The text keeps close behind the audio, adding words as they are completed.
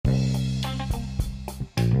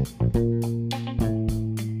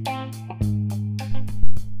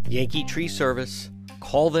Yankee Tree Service.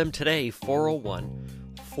 Call them today,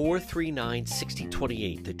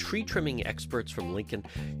 401-439-6028. The tree trimming experts from Lincoln.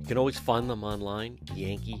 You can always find them online,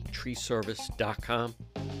 yankeetreeservice.com.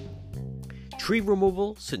 Tree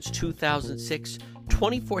removal since 2006,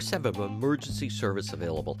 24/7 emergency service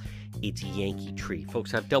available. It's Yankee Tree.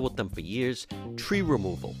 Folks, I've dealt with them for years. Tree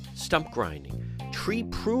removal, stump grinding, tree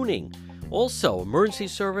pruning, also emergency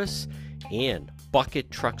service and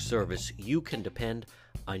bucket truck service. You can depend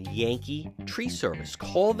on Yankee Tree Service.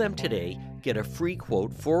 Call them today. Get a free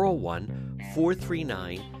quote,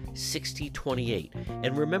 401-439-6028.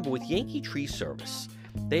 And remember, with Yankee Tree Service,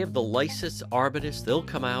 they have the licensed arborists. They'll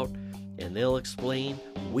come out and they'll explain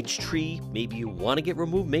which tree maybe you want to get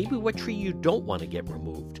removed, maybe what tree you don't want to get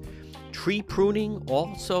removed. Tree pruning,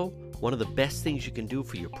 also one of the best things you can do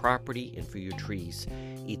for your property and for your trees.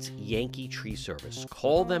 It's Yankee Tree Service.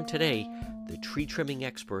 Call them today. The tree trimming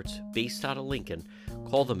experts based out of Lincoln.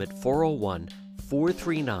 Call them at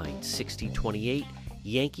 401-439-6028.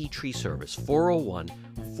 Yankee Tree Service,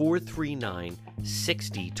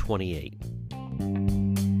 401-439-6028.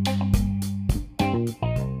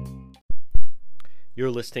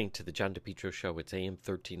 You're listening to the John DePietro Show. It's AM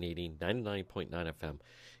 1380, 99.9 FM. You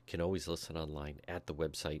can always listen online at the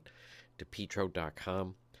website,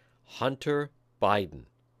 DePietro.com. Hunter Biden.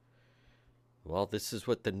 Well, this is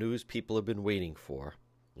what the news people have been waiting for.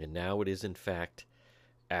 And now it is, in fact,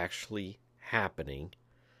 actually happening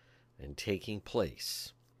and taking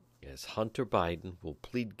place. As Hunter Biden will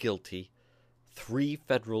plead guilty, 3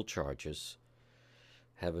 federal charges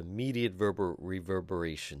have immediate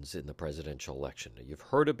reverberations in the presidential election. Now, you've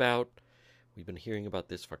heard about, we've been hearing about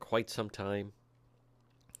this for quite some time.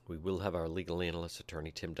 We will have our legal analyst,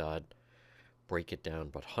 attorney Tim Dodd, break it down.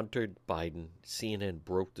 But Hunter Biden, CNN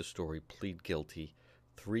broke the story, plead guilty,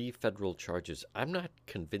 3 federal charges. I'm not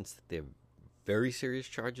convinced that they're very serious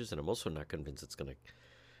charges, and I'm also not convinced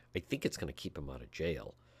I think it's going to keep him out of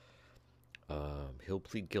jail. He'll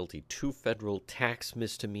plead guilty, 2 federal tax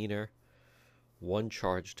misdemeanor, 1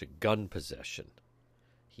 charge to gun possession.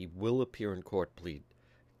 He will appear in court, plead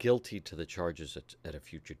guilty to the charges at a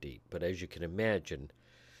future date. But as you can imagine,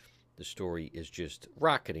 the story is just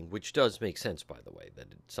rocketing, which does make sense, by the way, that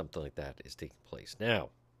something like that is taking place. Now,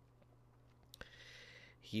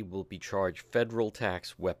 he will be charged federal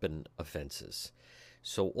tax weapon offenses.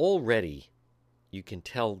 So already you can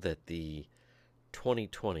tell that the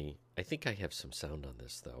 2020, I think I have some sound on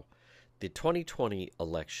this, though. The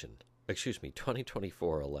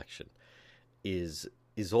 2024 election is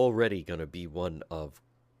already going to be one of,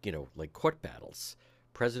 like court battles.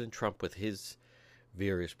 President Trump with his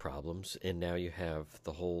various problems, and now you have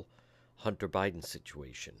the whole Hunter Biden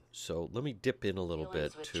situation. So let me dip in a little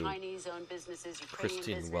bit to Chinese-owned businesses,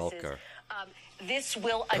 Christine Welker. This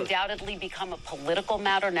will undoubtedly become a political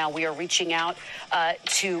matter. Now we are reaching out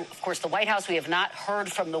to, of course, the White House. We have not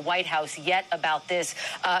heard from the White House yet about this.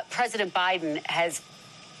 President Biden has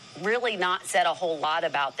really not said a whole lot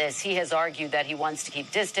about this. He has argued that he wants to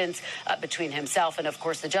keep distance between himself and, of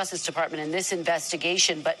course, the Justice Department in this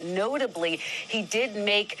investigation. But notably, he did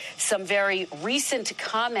make some very recent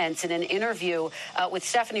comments in an interview with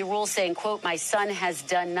Stephanie Ruhle saying, quote, "My son has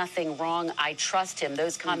done nothing wrong. I trust him."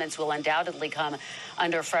 Those comments will undoubtedly come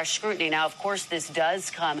under fresh scrutiny. Now, of course, this does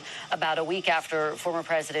come about a week after former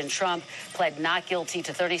President Trump pled not guilty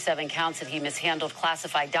to 37 counts that he mishandled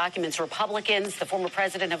classified documents. Republicans, the former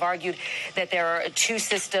president, have argued that there are 2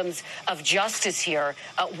 systems of justice here,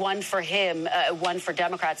 one for him, one for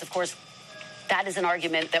Democrats. Of course, that is an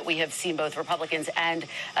argument that we have seen both Republicans and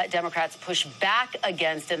Democrats push back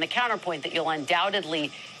against. And the counterpoint that you'll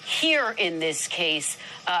undoubtedly hear in this case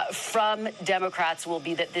from Democrats will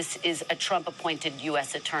be that this is a Trump-appointed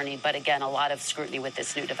U.S. attorney. But again, a lot of scrutiny with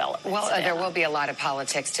this new development. Well, there will be a lot of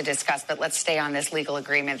politics to discuss, but let's stay on this legal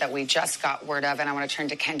agreement that we just got word of. And I want to turn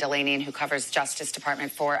to Ken Delaney, who covers Justice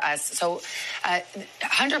Department for us. So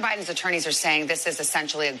Hunter Biden's attorneys are saying this is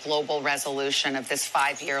essentially a global resolution of this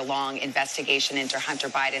 5-year-long investigation into Hunter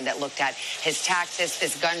Biden that looked at his taxes,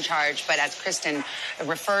 this gun charge, but as Kristen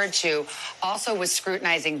referred to, also was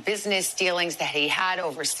scrutinizing business dealings that he had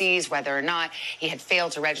overseas, whether or not he had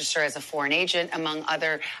failed to register as a foreign agent, among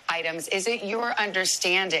other items. Is it your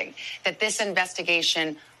understanding that this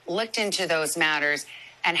investigation looked into those matters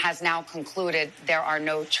and has now concluded there are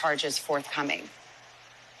no charges forthcoming?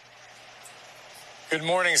 Good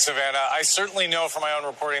morning, Savannah. I certainly know from my own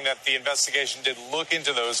reporting that the investigation did look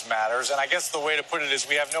into those matters. And I guess the way to put it is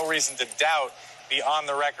we have no reason to doubt the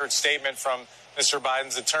on-the-record statement from Mr.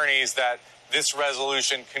 Biden's attorneys that this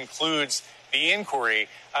resolution concludes the inquiry.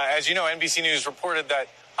 As you know, NBC News reported that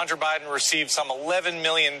Hunter Biden received some $11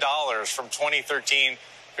 million from 2013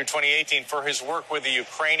 through 2018 for his work with a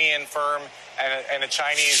Ukrainian firm and a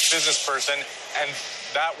Chinese business person. And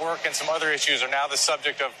that work and some other issues are now the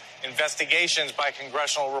subject of investigations by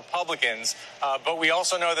congressional Republicans. But we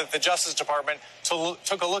also know that the Justice Department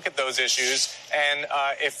took a look at those issues. And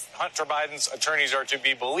if Hunter Biden's attorneys are to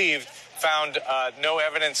be believed, found no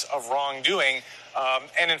evidence of wrongdoing.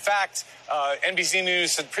 And in fact, NBC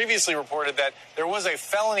News had previously reported that there was a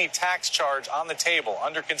felony tax charge on the table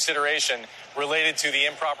under consideration related to the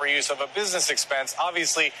improper use of a business expense.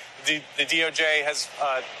 Obviously, the DOJ has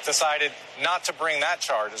decided not to bring that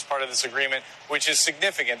charge as part of this agreement, which is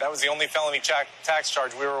significant. That was the only felony tax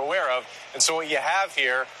charge we were aware of. And so what you have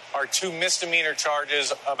here are two misdemeanor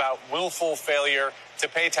charges about willful failure to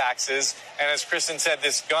pay taxes. And as Kristen said,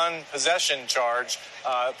 this gun possession charge,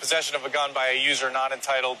 possession of a gun by a user not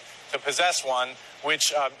entitled to possess one,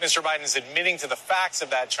 which Mr. Biden is admitting to the facts of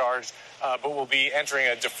that charge, but will be entering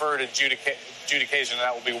a deferred adjudication, and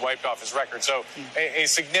that will be wiped off his record. So a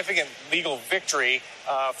significant legal victory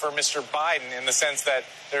for Mr. Biden in the sense that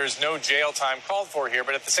there's no jail time called for here,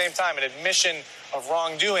 but at the same time, an admission of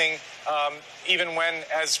wrongdoing, even when,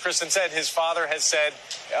 as Kristen said, his father has said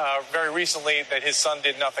very recently that his son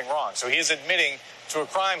did nothing wrong. So he is admitting to a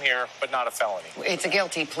crime here, but not a felony. It's a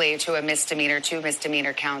guilty plea to a misdemeanor, two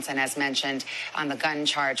misdemeanor counts, and as mentioned on the gun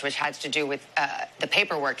charge, which has to do with the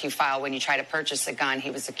paperwork you file when you try to purchase a gun. He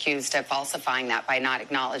was accused of falsifying that by not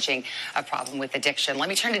acknowledging a problem with addiction. Let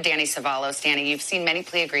me turn to Danny Savalos. Danny, you've seen many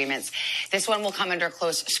plea agreements. This one will come under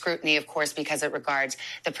close scrutiny, of course, because it regards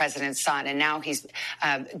the president's son. And now he's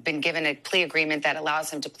been given a plea agreement that allows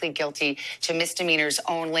him to plead guilty to misdemeanors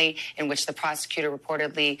only, in which the prosecutor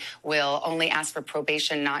reportedly will only ask for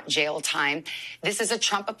probation, not jail time. This is a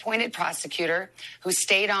Trump-appointed prosecutor who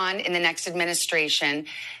stayed on in the next administration.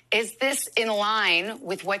 Is this in line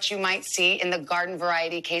with what you might see in the garden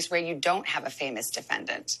variety case where you don't have a famous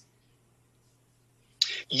defendant?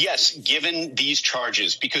 Yes, given these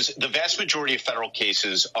charges, because the vast majority of federal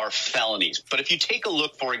cases are felonies. But if you take a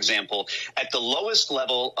look, for example, at the lowest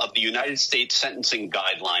level of the United States sentencing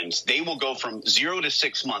guidelines, they will go from 0 to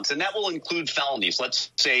 6 months, and that will include felonies.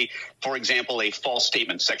 Let's say, for example, a false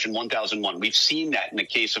statement, Section 1001. We've seen that in the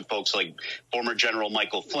case of folks like former General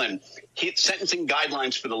Michael Flynn. Sentencing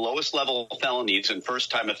guidelines for the lowest level felonies and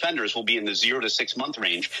first-time offenders will be in the 0 to 6 month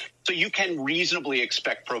range. So you can reasonably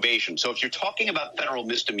expect probation. So if you're talking about federal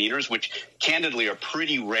misdemeanors, which candidly are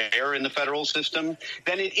pretty rare in the federal system,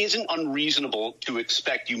 then it isn't unreasonable to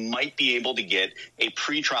expect you might be able to get a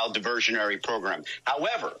pretrial diversionary program.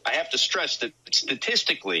 However, I have to stress that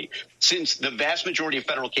statistically, since the vast majority of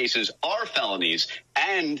federal cases are felonies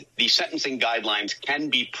and the sentencing guidelines can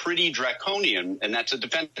be pretty draconian, and that's a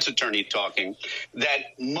defense attorney talking,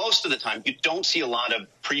 that most of the time you don't see a lot of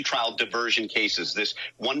pretrial diversion cases, this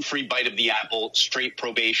one free bite of the apple, straight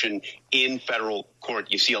probation in federal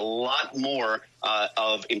court. You see a lot more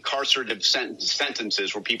of incarcerative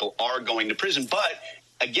sentences where people are going to prison. But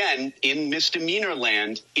again, in misdemeanor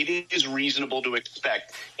land, it is reasonable to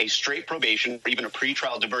expect a straight probation or even a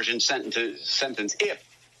pretrial diversion sentence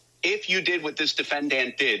if you did what this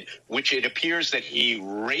defendant did, which it appears that he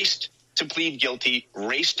raced to plead guilty,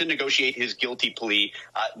 raced to negotiate his guilty plea.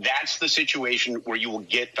 That's the situation where you will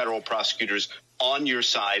get federal prosecutors on your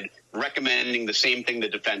side recommending the same thing the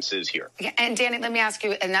defense is here. And Danny, let me ask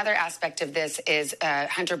you, another aspect of this is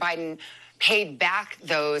Hunter Biden paid back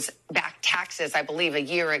those taxes, I believe, a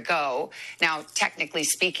year ago. Now, technically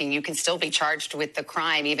speaking, you can still be charged with the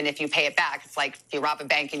crime even if you pay it back. It's like if you rob a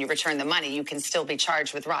bank and you return the money, you can still be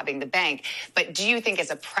charged with robbing the bank. But do you think as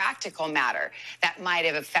a practical matter that might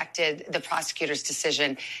have affected the prosecutor's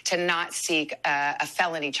decision to not seek a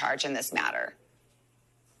felony charge in this matter?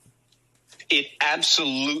 It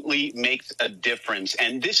absolutely makes a difference.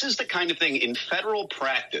 And this is the kind of thing in federal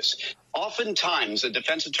practice. Oftentimes, a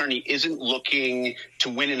defense attorney isn't looking to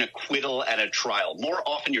win an acquittal at a trial. More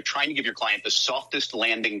often, you're trying to give your client the softest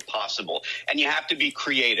landing possible, and you have to be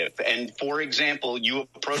creative. And, for example, you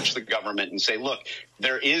approach the government and say, look,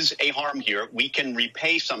 there is a harm here. We can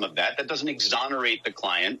repay some of that. That doesn't exonerate the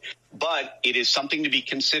client, but it is something to be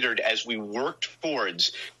considered as we work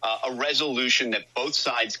towards a resolution that both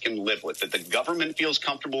sides can live with, that the government feels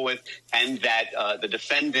comfortable with, and that the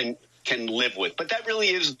defendant can live with. But that really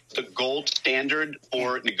is the gold standard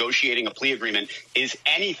for negotiating a plea agreement, is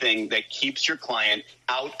anything that keeps your client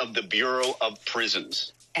out of the Bureau of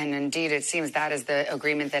Prisons. And indeed, it seems that is the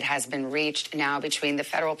agreement that has been reached now between the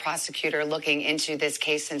federal prosecutor looking into this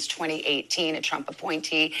case since 2018, a Trump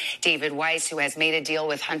appointee, David Weiss, who has made a deal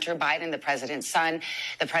with Hunter Biden, the president's son.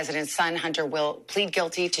 The president's son, Hunter, will plead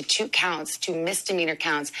guilty to two misdemeanor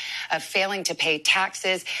counts of failing to pay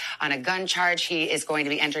taxes. On a gun charge, he is going to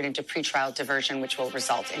be entered into pretrial diversion, which will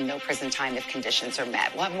result in no prison time if conditions are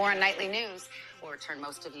met. We'll have more on Nightly News. We'll return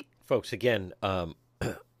most of you. Folks, again,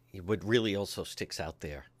 what really also sticks out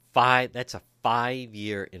there, that's a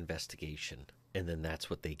 5-year investigation, and then that's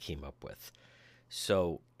what they came up with.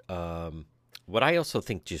 So what I also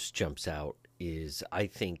think just jumps out is I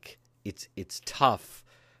think it's tough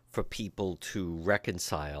for people to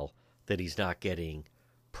reconcile that he's not getting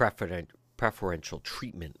preferential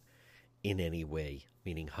treatment in any way,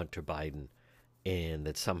 meaning Hunter Biden, and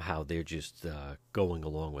that somehow they're just going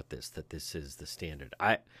along with this, that this is the standard.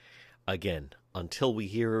 Again, until we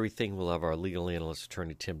hear everything, we'll have our legal analyst,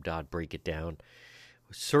 attorney Tim Dodd, break it down.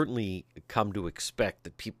 We certainly come to expect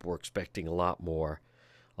that people were expecting a lot more.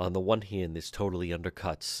 On the one hand, this totally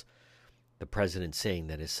undercuts the president saying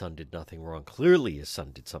that his son did nothing wrong. Clearly his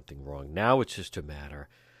son did something wrong. Now it's just a matter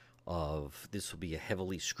of this will be a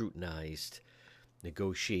heavily scrutinized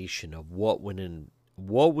negotiation of what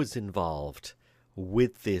was involved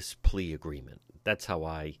with this plea agreement. That's how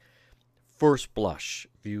I first blush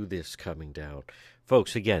view this coming down.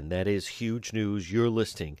 Folks, again, that is huge news. You're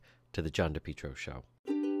listening to the John DePietro Show.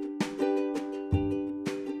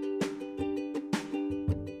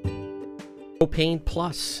 Propane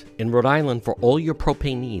Plus in Rhode Island for all your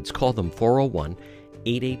propane needs. Call them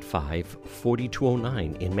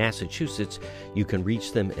 401-885-4209. In Massachusetts, you can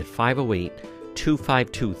reach them at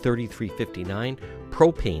 508-252-3359.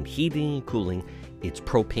 Propane, heating and cooling. It's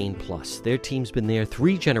Propane Plus. Their team's been there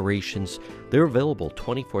 3 generations. They're available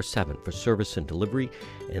 24/7 for service and delivery,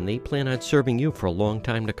 and they plan on serving you for a long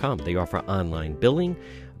time to come. They offer online billing,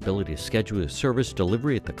 ability to schedule a service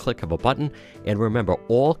delivery at the click of a button, and remember,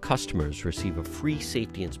 all customers receive a free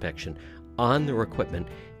safety inspection on their equipment.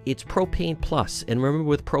 It's Propane Plus, and remember,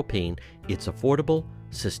 with propane, it's affordable,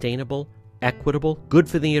 sustainable, equitable, good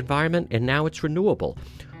for the environment, and now it's renewable.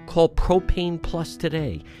 Call Propane Plus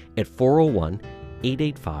today at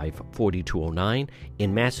 401-885-4209.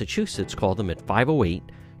 In Massachusetts, call them at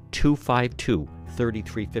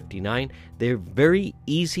 508-252-3359. They're very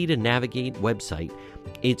easy to navigate website.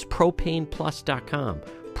 It's propaneplus.com.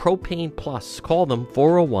 Propane Plus. Call them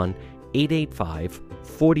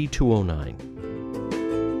 401-885-4209.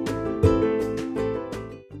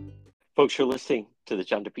 Folks, you're listening to the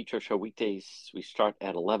John DePietro Show weekdays. We start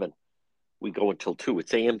at 11. We go until 2.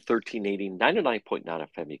 It's AM 1380, 99.9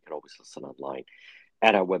 FM. You can always listen online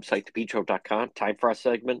at our website, thepetro.com. Time for our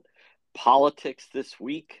segment, Politics This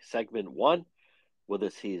Week, segment 1. With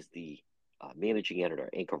us, he is the managing editor,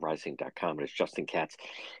 anchorrising.com, and it's Justin Katz.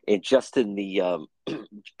 And Justin, the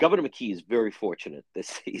Governor McKee is very fortunate that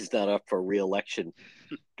he's not up for re-election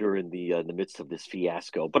during the midst of this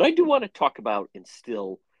fiasco. But I do want to talk about and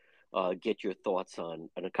still get your thoughts on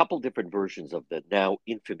a couple different versions of the now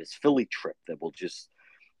infamous Philly trip that will just,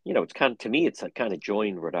 it's kind of, to me, it's a kind of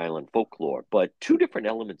joined Rhode Island folklore. But 2 different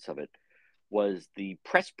elements of it was the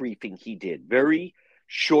press briefing he did. Very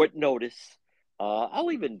short notice.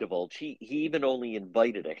 I'll even divulge, he even only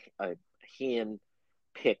invited a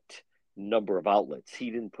hand-picked number of outlets.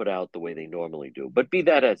 He didn't put out the way they normally do. But be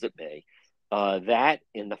that as it may, that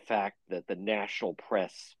and the fact that the national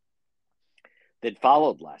press that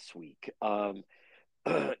followed last week,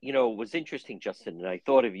 was interesting, Justin, and I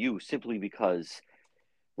thought of you simply because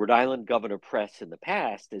Rhode Island governor press in the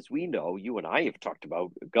past, as we know, you and I have talked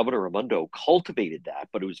about, Governor Raimondo cultivated that,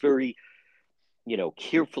 but it was very,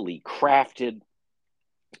 carefully crafted,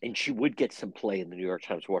 and she would get some play in the New York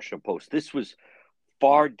Times, Washington Post. This was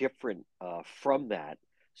far different from that.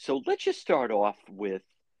 So let's just start off with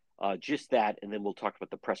just that, and then we'll talk about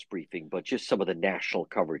the press briefing, but just some of the national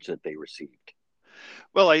coverage that they received.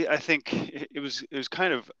 Well, I think it was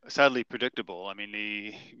kind of sadly predictable. I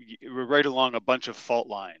mean, we're right along a bunch of fault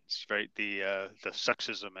lines, right? The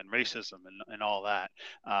sexism and racism and all that,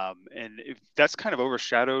 and that's kind of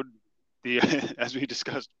overshadowed the as we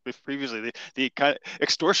discussed previously, the kind of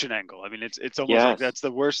extortion angle. I mean, it's almost like that's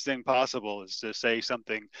the worst thing possible, is to say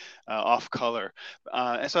something off color,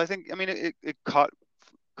 and so I think, I mean, it caught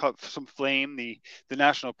some flame. The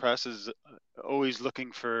national press is always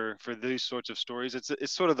looking for these sorts of stories.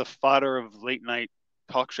 It's sort of the fodder of late night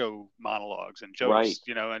talk show monologues and jokes,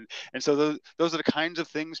 right. And so those are the kinds of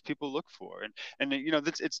things people look for, and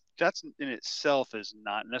that's in itself is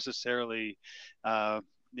not necessarily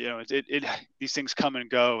these things come and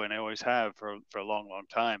go, and they always have for a long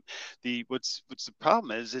time. What's the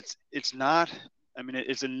problem is it's not. I mean,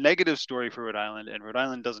 it's a negative story for Rhode Island, and Rhode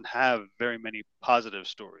Island doesn't have very many positive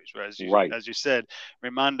stories. Right? As you said,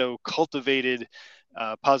 Raimondo cultivated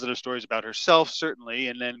positive stories about herself, certainly,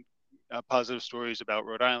 and then positive stories about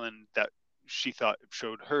Rhode Island that she thought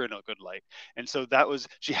showed her in a good light. And so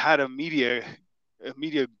she had a media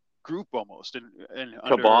group almost and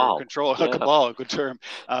under her control, a cabal, a good term,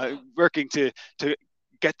 working to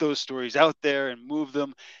get those stories out there and move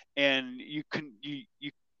them. And you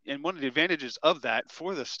and one of the advantages of that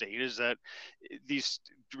for the state is that these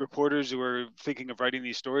reporters who are thinking of writing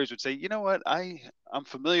these stories would say, you know what, I'm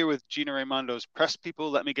familiar with Gina Raimondo's press people.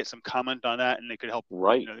 Let me get some comment on that, and they could help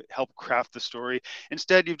help craft the story.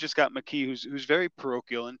 Instead, you've just got McKee, who's very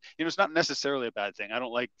parochial, and it's not necessarily a bad thing. I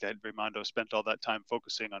don't like that Raimondo spent all that time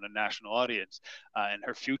focusing on a national audience and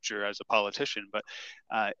her future as a politician, but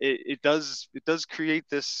it does create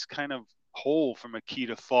this kind of hole for McKee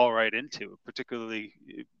to fall right into, particularly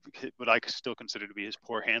what I still consider to be his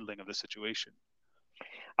poor handling of the situation.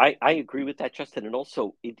 I agree with that, Justin. And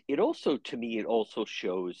also, it also, to me, it also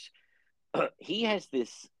shows he has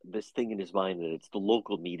this thing in his mind that it's the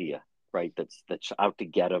local media, right? That's out to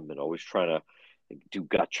get him and always trying to do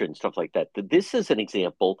gotcha and stuff like that. This is an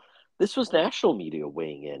example. This was national media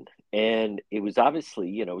weighing in, and it was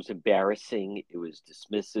obviously, it was embarrassing. It was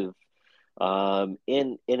dismissive. And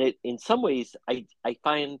it, in some ways, I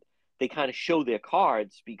find they kind of show their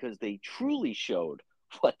cards because they truly showed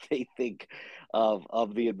what they think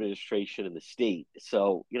of the administration and the state.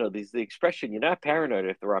 So, there's the expression, you're not paranoid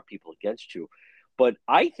if there are people against you. But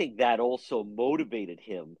I think that also motivated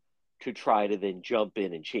him to try to then jump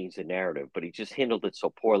in and change the narrative, but he just handled it so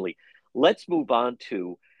poorly. Let's move on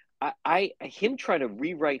to him trying to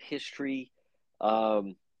rewrite history.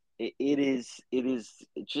 It is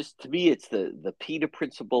just, to me, it's the Peter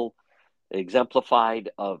principle exemplified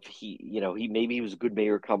of he maybe he was a good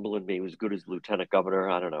mayor of Cumberland, maybe he was good as lieutenant governor.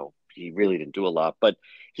 I don't know. He really didn't do a lot, but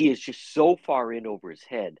he is just so far in over his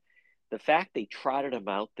head. The fact they trotted him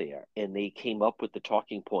out there and they came up with the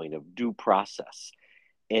talking point of due process.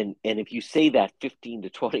 And if you say that 15 to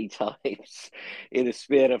 20 times in a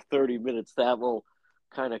span of 30 minutes, that will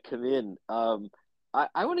kind of come in.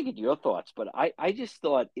 I want to get your thoughts, but I just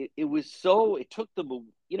thought it was so, it took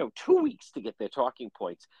them, 2 weeks to get their talking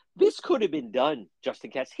points. This could have been done,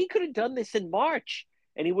 Justin Katz. He could have done this in March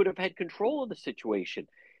and he would have had control of the situation.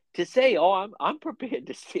 To say, I'm prepared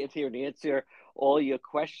to stand here and answer all your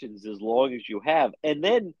questions as long as you have. And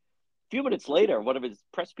then a few minutes later, one of his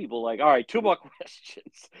press people like, all right, 2 more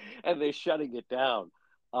questions. And they're shutting it down.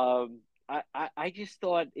 I just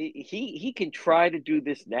thought he can try to do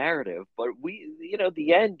this narrative, but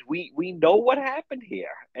the end, we know what happened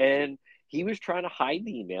here. And he was trying to hide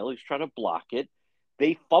the email. He was trying to block it.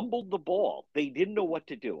 They fumbled the ball. They didn't know what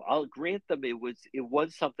to do. I'll grant them it was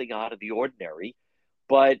something out of the ordinary.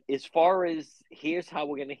 But as far as here's how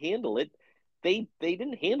we're going to handle it, they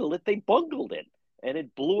didn't handle it. They bungled it. And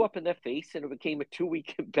it blew up in their face, and it became a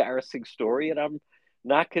 2-week embarrassing story. And I'm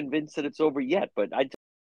not convinced that it's over yet. But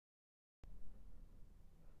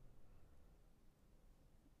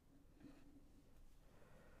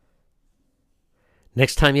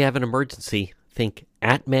next time you have an emergency, think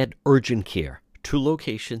AtMed Urgent Care. 2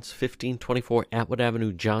 locations, 1524 Atwood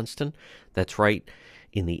Avenue, Johnston. That's right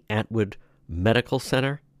in the Atwood Medical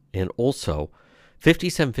Center. And also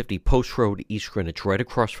 5750 Post Road, East Greenwich, right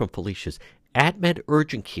across from Felicia's. AtMed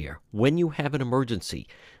Urgent Care. When you have an emergency,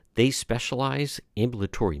 they specialize in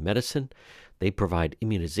ambulatory medicine. They provide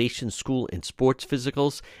immunization, school, and sports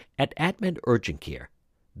physicals. At AtMed Urgent Care,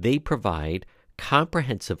 they provide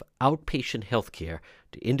comprehensive outpatient health care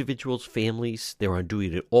to individuals, families. They're on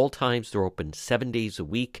duty at all times. They're open 7 days a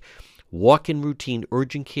week. Walk-in routine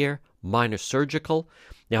urgent care, minor surgical.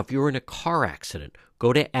 Now, if you're in a car accident,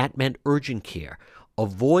 go to AtMed Urgent Care.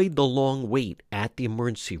 Avoid the long wait at the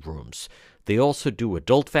emergency rooms. They also do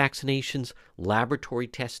adult vaccinations, laboratory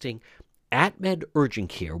testing. AtMed Urgent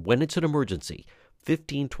Care, when it's an emergency,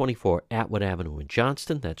 1524 Atwood Avenue in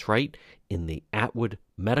Johnston. That's right, in the Atwood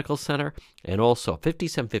Medical Center. And also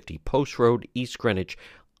 5750 Post Road, East Greenwich.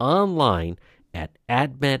 Online at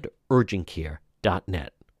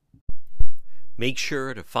atmedurgentcare.net. Make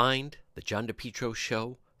sure to find the John DePietro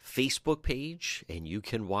Show Facebook page, and you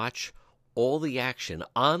can watch all the action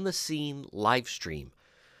on the scene live stream.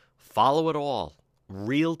 Follow it all,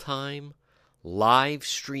 real time, live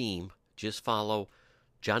stream. Just follow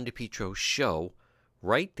John DePietro Show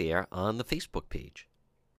right there on the Facebook page.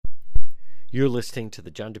 You're listening to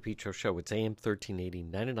the John DePietro Show. It's AM 1380,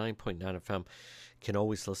 99.9 FM. Can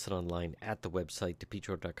always listen online at the website,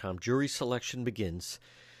 depetro.com. Jury selection begins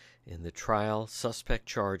in the trial. Suspect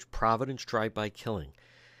charge, Providence drive-by killing.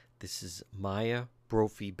 This is Maya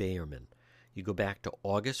Brophy Bayerman. You go back to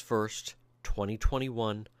August 1st,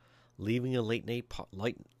 2021, leaving a late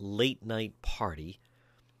night party.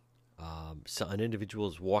 So an individual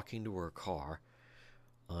is walking to her car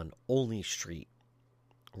on Olney Street,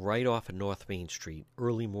 right off of North Main Street,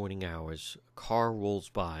 early morning hours. Car rolls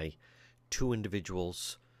by, two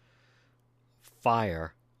individuals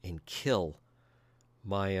fire and kill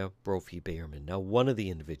Maya Brophy Bayerman. Now, one of the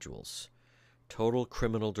individuals, total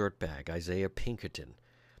criminal dirtbag, Isaiah Pinkerton,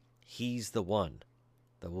 he's the one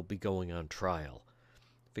that will be going on trial.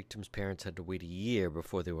 Victim's parents had to wait a year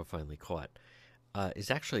before they were finally caught. It's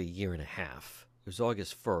actually a year and a half. It was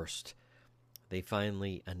August 1st. They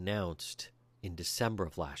finally announced in December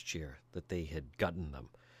of last year that they had gotten them.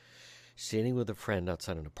 Standing with a friend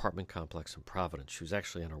outside an apartment complex in Providence. She was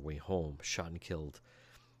actually on her way home, shot and killed.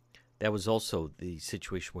 That was also the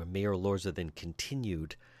situation where Mayor Lorza then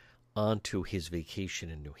continued onto his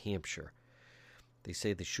vacation in New Hampshire. They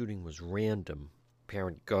say the shooting was random,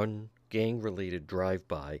 apparent gang-related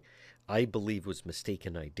drive-by. I believe was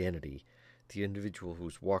mistaken identity. The individual who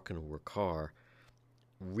was walking to her car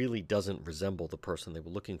really doesn't resemble the person they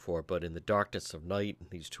were looking for, but in the darkness of night,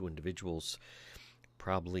 these two individuals,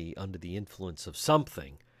 probably under the influence of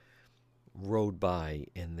something, rode by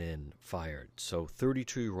and then fired. So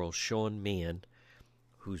 32-year-old Sean Mann,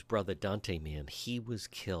 whose brother Dante Mann, he was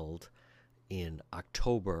killed in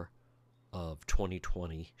October of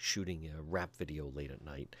 2020, shooting a rap video late at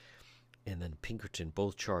night. And then Pinkerton,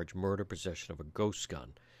 both charged murder, possession of a ghost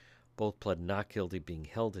gun. Both pled not guilty, being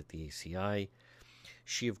held at the ACI.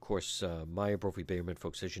 She, of course, Maya Brophy Bayerman,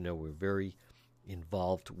 folks, as you know, were very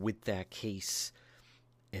involved with that case.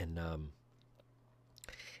 And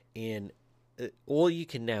all you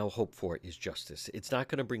can now hope for is justice. It's not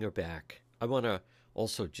going to bring her back. I want to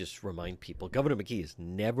also just remind people, Governor McKee has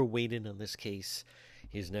never weighed in on this case.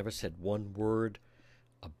 He has never said one word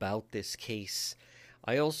about this case.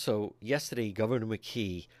 I also, yesterday, Governor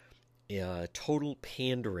McKee, total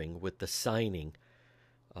pandering with the signing,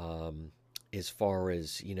 as far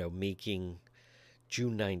as, making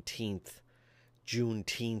June 19th,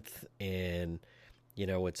 Juneteenth, and,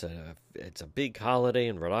 it's a big holiday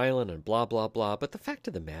in Rhode Island and blah, blah, blah. But the fact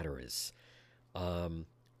of the matter is,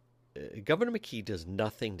 Governor McKee does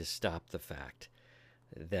nothing to stop the fact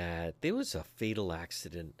that there was a fatal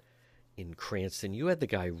accident in Cranston. You had the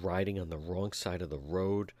guy riding on the wrong side of the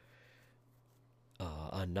road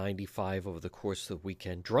on 95 over the course of the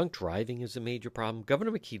weekend. Drunk driving is a major problem.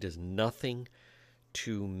 Governor McKee does nothing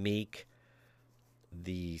to make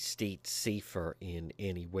the state safer in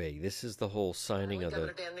any way. This is the whole signing of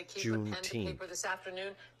the Juneteenth this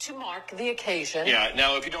afternoon to mark the occasion. Yeah,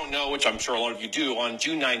 now if you don't know, which I'm sure a lot of you do, on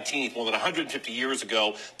June 19th, more than 150 years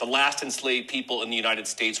ago, the last enslaved people in the United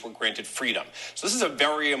States were granted freedom. So this is a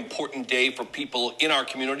very important day for people in our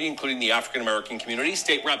community, including the African American community.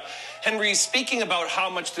 State Rep Henry speaking about how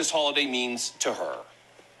much this holiday means to her.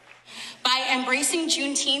 By embracing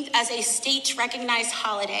Juneteenth as a state-recognized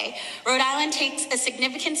holiday, Rhode Island takes a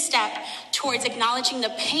significant step towards acknowledging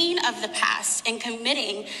the pain of the past and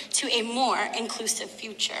committing to a more inclusive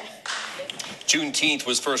future. Juneteenth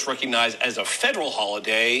was first recognized as a federal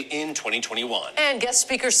holiday in 2021. And guest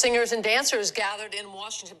speakers, singers, and dancers gathered in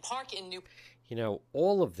Washington Park in New...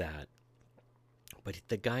 all of that, but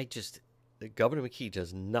Governor McKee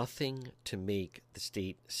does nothing to make the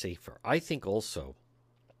state safer. I think also,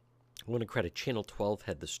 I want to credit Channel 12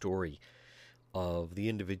 had the story of the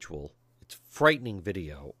individual. It's a frightening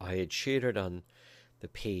video. I had shared it on the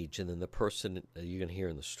page, and then the person you're going to hear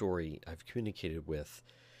in the story I've communicated with,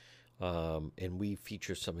 and we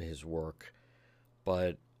feature some of his work.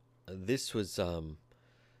 But this was, 2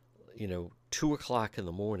 o'clock in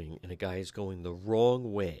the morning, and a guy is going the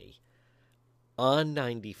wrong way on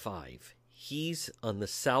 95. He's on the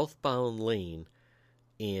southbound lane,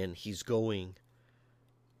 and he's going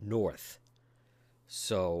north.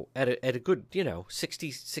 So at a good,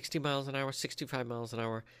 60 miles an hour, 65 miles an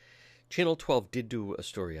hour. Channel 12 did do a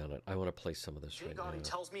story on it. I want to play some of this right now. Gotti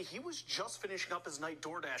tells me he was just finishing up his night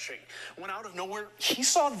door dashing when out of nowhere he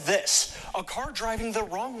saw this, a car driving the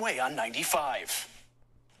wrong way on 95.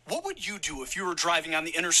 What would you do if you were driving on the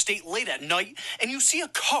interstate late at night and you see a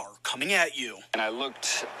car coming at you? And I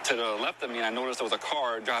looked to the left of me and I noticed there was a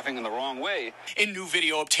car driving in the wrong way. In new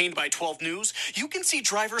video obtained by 12 News, you can see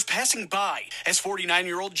drivers passing by as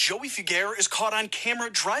 49-year-old Joey Figuer is caught on camera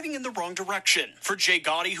driving in the wrong direction. For Jay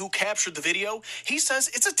Gotti, who captured the video, he says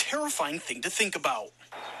it's a terrifying thing to think about.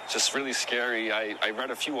 Just really scary. I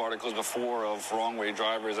read a few articles before of wrong-way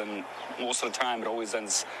drivers, and most of the time it always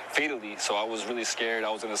ends fatally. So I was really scared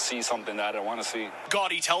I was going to see something that I didn't want to see.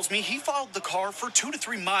 Gotti tells me he followed the car for 2 to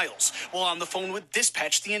 3 miles while on the phone with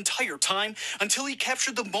dispatch the entire time until he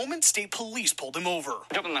captured the moment state police pulled him over.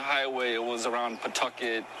 Jumping the highway, it was around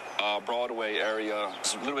Pawtucket, Broadway area.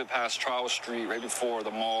 It's a little bit past Trial Street, right before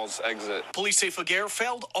the mall's exit. Police say Figuer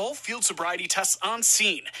failed all field sobriety tests on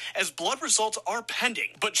scene as blood results are pending.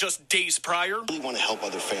 But just days prior, you really want to help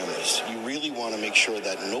other families. You really want to make sure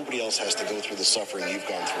that nobody else has to go through the suffering you've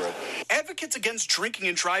gone through. Advocates against drinking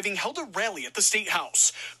and driving held a rally at the State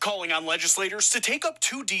House, calling on legislators to take up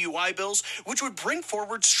 2 DUI bills, which would bring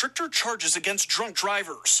forward stricter charges against drunk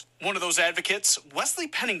drivers. One of those advocates, Wesley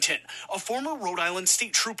Pennington, a former Rhode Island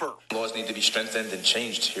state trooper. Laws need to be strengthened and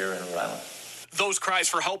changed here in Rhode Island. Those cries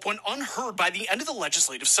for help went unheard by the end of the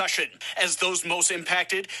legislative session, as those most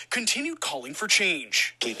impacted continued calling for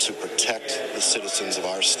change. To protect the citizens of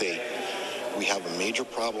our state, we have a major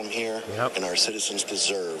problem here, and our citizens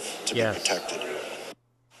deserve to be protected.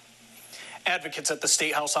 Advocates at the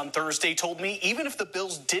State House on Thursday told me even if the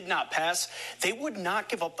bills did not pass, they would not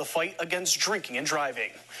give up the fight against drinking and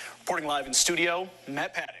driving. Reporting live in studio,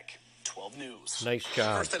 Matt Paddock. 12 News. Nice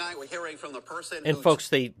job. First tonight, we're hearing from the person. And folks,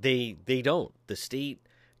 they don't. The state,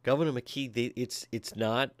 Governor McKee, it's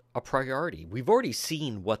not a priority. We've already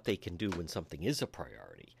seen what they can do when something is a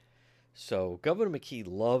priority. So Governor McKee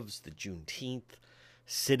loves the Juneteenth,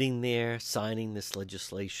 sitting there signing this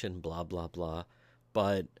legislation, blah blah blah,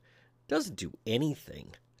 but doesn't do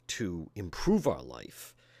anything to improve our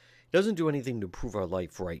life. Doesn't do anything to improve our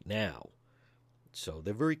life right now. So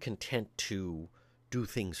they're very content to do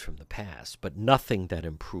things from the past, but nothing that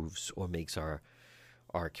improves or makes our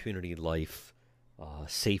community life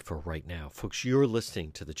safer right now. Folks, you're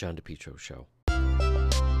listening to the John DePietro Show.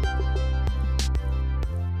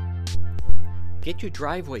 Get your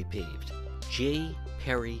driveway paved. J.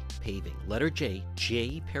 Perry Paving. Letter J.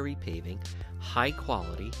 J. Perry Paving. High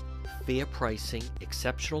quality, fair pricing,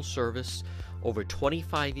 exceptional service. Over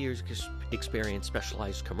 25 years experience,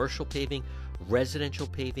 specialized commercial paving, residential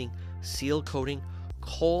paving, seal coating.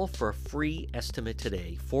 Call for a free estimate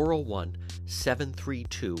today,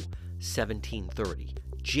 401-732-1730.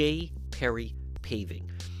 J. Perry Paving.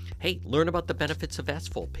 Hey, learn about the benefits of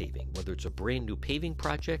asphalt paving, whether it's a brand new paving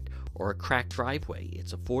project or a cracked driveway.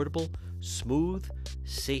 It's affordable, smooth,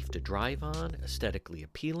 safe to drive on, aesthetically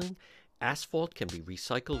appealing. Asphalt can be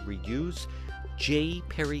recycled, reused. J.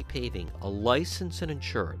 Perry Paving, a licensed and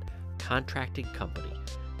insured contracting company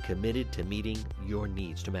committed to meeting your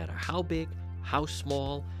needs, no matter how big, how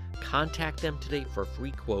small. Contact them today for a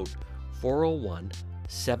free quote,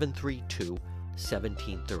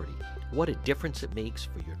 401-732-1730. What a difference it makes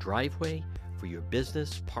for your driveway, for your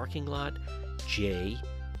business, parking lot.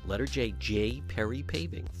 Letter J, J. Perry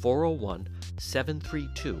Paving,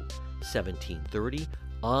 401-732-1730.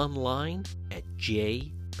 Online at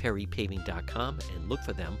jperrypaving.com and look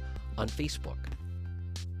for them on Facebook.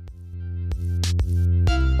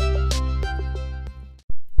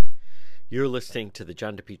 You're listening to the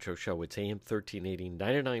John DePietro Show. It's AM 1380,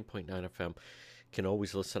 99.9 FM. You can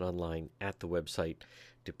always listen online at the website,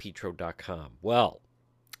 depetro.com. Well,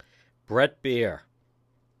 Brett Baier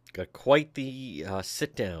got quite the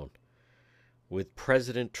sit-down with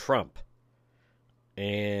President Trump.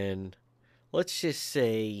 And let's just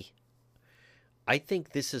say, I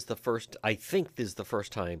think this is the first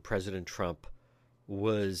time President Trump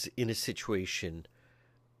was in a situation,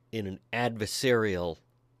 in an adversarial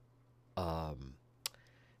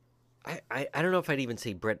I don't know if I'd even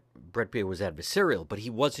say Brett Baier was adversarial, but he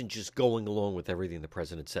wasn't just going along with everything the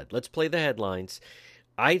president said. Let's play the headlines.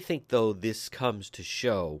 I think, though, this comes to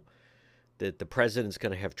show that the president's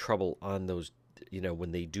going to have trouble on those,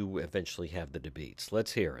 when they do eventually have the debates.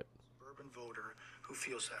 Let's hear it. Urban voter who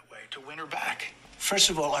feels that way, to win her back.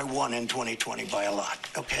 First of all, I won in 2020 by a lot,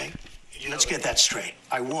 okay? Let's get that straight.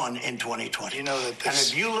 I won in 2020. You know that and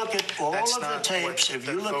if you look at all of the tapes, if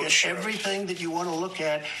you look at everything that you want to look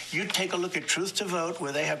at, you take a look at Truth to Vote,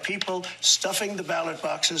 where they have people stuffing the ballot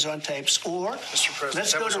boxes on tapes, or Mr. President,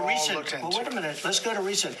 let's go to recent. Well, wait a minute. Let's go to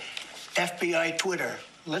recent. FBI Twitter.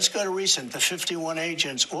 Let's go to recent. The 51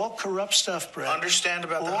 agents, all corrupt stuff, Brett. Understand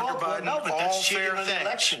about the Hunter Biden, no, but all that's cheating fair on the things.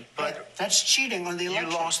 election. But that's cheating on the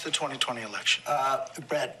election. You lost the 2020 election.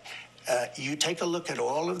 Brett, you take a look at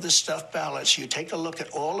all of the stuff ballots. You take a look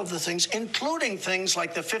at all of the things, including things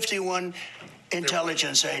like the 51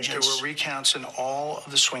 intelligence agents. There were recounts in all of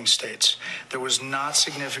the swing states. There was not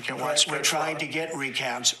significant widespread We're trying to get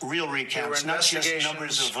recounts, real recounts, not just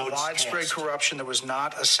numbers of votes widespread cast. corruption. There was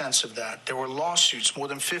not a sense of that. There were lawsuits, more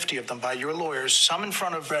than 50 of them, by your lawyers, some in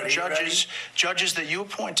front of judges that you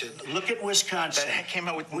appointed. Look at Wisconsin. That came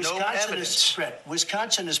out with no evidence.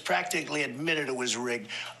 Wisconsin has practically admitted it was rigged.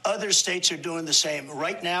 Other states are doing the same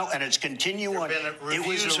right now, and it's continuing on. There have been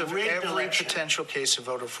reviews of every potential case of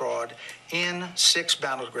voter fraud in 6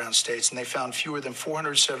 battleground states, and they found fewer than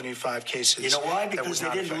 475 cases. You know why? Because they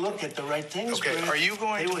didn't look at the right things. Okay, Brett. are you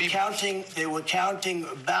going to be counting? They were counting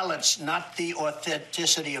ballots, not the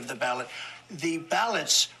authenticity of the ballot. The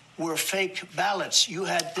ballots were fake ballots.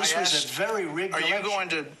 This was a very rigged election. Are you going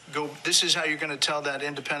to go? This is how you're going to tell that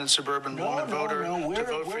independent suburban woman voter to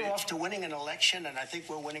vote for you? We're off to winning an election, and I think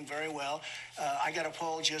we're winning very well. I got a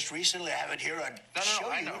poll just recently. I have it here.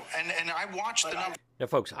 I know. And I watched the numbers. Now,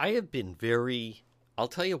 folks, I have been I'll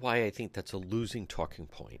tell you why I think that's a losing talking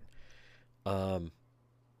point. I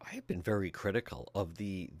have been very critical of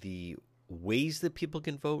the ways that people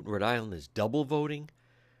can vote. Rhode Island is double voting.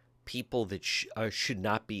 People that should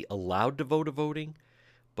not be allowed to vote are voting.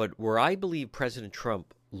 But where I believe President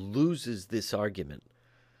Trump loses this argument,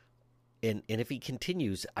 and if he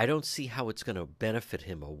continues, I don't see how it's going to benefit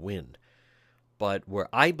him or win. But where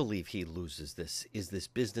I believe he loses this is this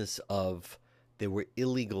business of there were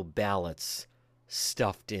illegal ballots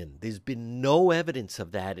stuffed in. There's been no evidence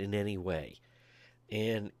of that in any way.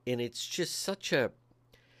 And it's just such a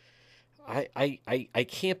I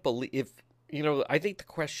can't believe I think the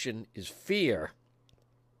question is fear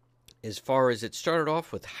as far as it started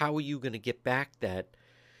off with how are you going to get back that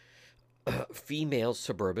female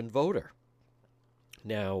suburban voter?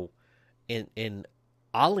 Now, and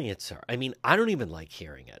I'll answer. I mean, I don't even like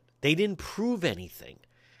hearing it. They didn't prove anything.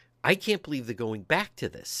 I can't believe they're going back to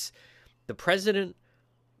this. The President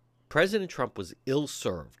Trump was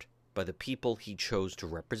ill-served by the people he chose to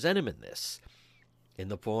represent him in this, in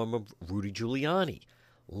the form of Rudy Giuliani,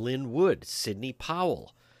 Lynn Wood, Sidney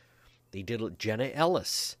Powell. They did Jenna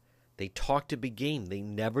Ellis. They talked a big game. They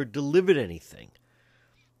never delivered anything.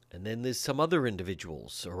 And then there's some other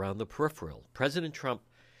individuals around the peripheral. President Trump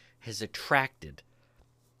has attracted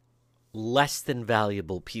less than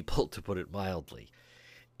valuable people, to put it mildly.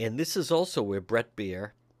 And this is also where Brett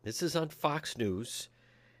Baier, this is on Fox News,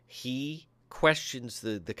 he questions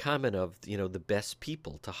the comment of, the best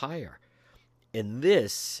people to hire. And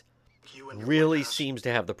this really seems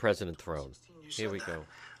to have the president thrown. Here we go.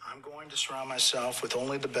 I'm going to surround myself with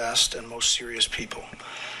only the best and most serious people.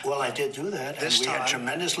 Well, I did do that. We had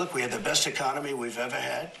tremendous look. We had the best economy we've ever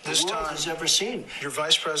had. The world has ever seen. Your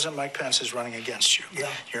Vice President, Mike Pence, is running against you. Yeah.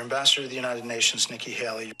 Your Ambassador to the United Nations, Nikki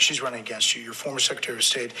Haley, she's running against you. Your former Secretary of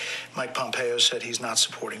State, Mike Pompeo, said he's not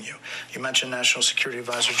supporting you. You mentioned National Security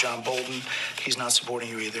Advisor John Bolton. He's not supporting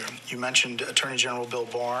you either. You mentioned Attorney General Bill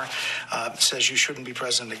Barr, says you shouldn't be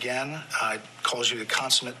president again, calls you the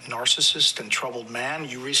consummate narcissist and troubled man.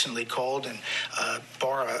 You recently called and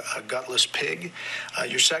Barr a gutless pig.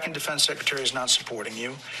 Your second defense secretary is not supporting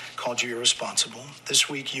you, called you irresponsible. This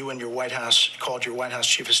week, you and your White House called your White House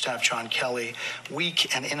Chief of Staff, John Kelly,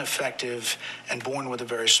 weak and ineffective and born with a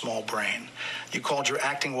very small brain. You called your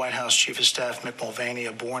acting White House Chief of Staff, Mick Mulvaney,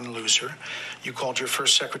 a born loser. You called your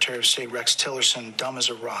first Secretary of State, Rex Tillerson, dumb as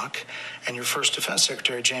a rock. And your first Defense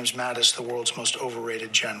Secretary, James Mattis, the world's most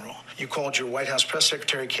overrated general. You called your White House Press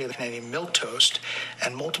Secretary, Kayleigh Kennedy, milquetoast,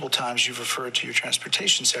 and multiple times you've referred to your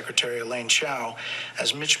Transportation Secretary, Elaine Chao,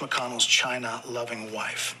 as Mitch McConnell's China-loving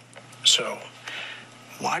wife. So,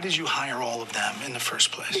 why did you hire all of them in the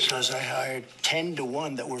first place? Because I hired 10 to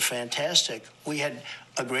 1 that were fantastic. We had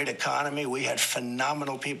a great economy. We had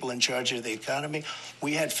phenomenal people in charge of the economy.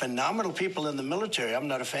 We had phenomenal people in the military. I'm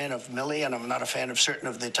not a fan of Milley, and I'm not a fan of certain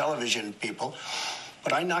of the television people.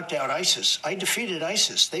 But I knocked out ISIS. I defeated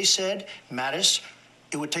ISIS. They said, Mattis,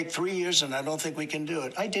 it would take 3 years, and I don't think we can do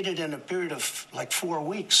it. I did it in a period of like 4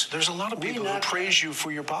 weeks. There's a lot of people who praise you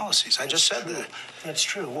for your policies. I just said that. That's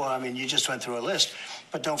true. Well, I mean, you just went through a list.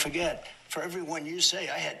 But don't forget, for every one you say,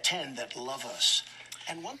 I had 10 that love us.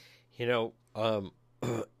 And one.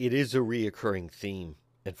 It is a reoccurring theme.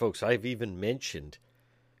 And folks, I've even mentioned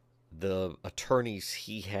the attorneys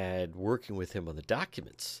he had working with him on the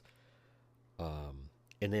documents.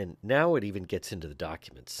 And then now it even gets into the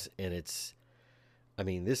documents. And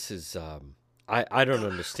this is, I don't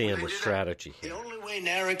understand the strategy here. The only way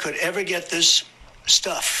NARA could ever get this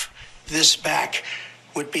stuff, this back,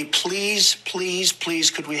 would be please,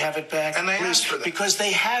 could we have it back? And they please, asked for that. Because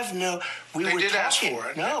they have no, they were did talking. ask for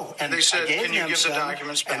it. No, and they said, I gave can you them give some, the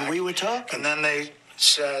documents back? And we were talking. And then they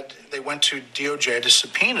said they went to DOJ to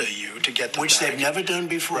subpoena you to get them Which back. they've never done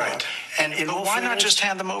before. Right. And but why not just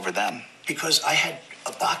hand them over then? Because I had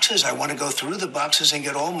boxes. I want to go through the boxes and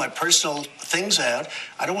get all my personal things out.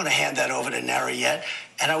 I don't want to hand that over to NARA yet.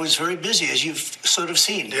 And I was very busy, as you've sort of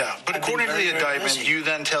seen. Yeah, but according to the indictment, you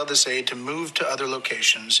then tell this aide to move to other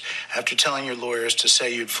locations after telling your lawyers to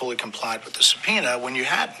say you'd fully complied with the subpoena when you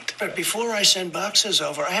hadn't. But before I send boxes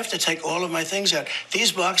over, I have to take all of my things out.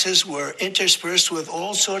 These boxes were interspersed with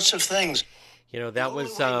all sorts of things. You know, that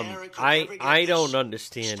was, I don't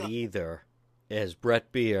understand either. As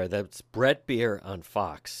Brett Beer, that's Brett Beer on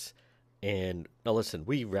Fox. And now listen,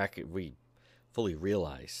 we fully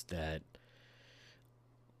realize that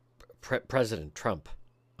President Trump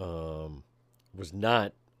was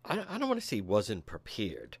not, I don't want to say he wasn't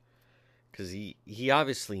prepared, because he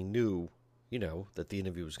obviously knew, you know, that the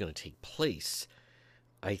interview was going to take place.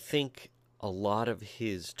 I think a lot of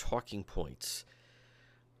his talking points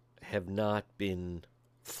have not been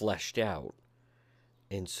fleshed out.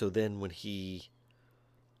 And so then when he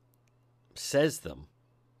says them,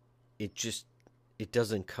 it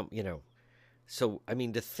doesn't come, you know. So, I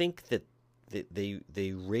mean, to think that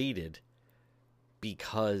they raided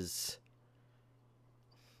because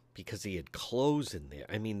he had clothes in there.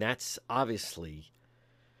 I mean, that's obviously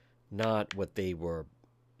not what they were.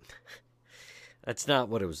 That's not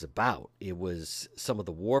what it was about. It was some of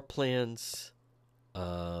the war plans.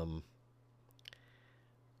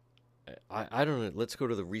 I don't know. Let's go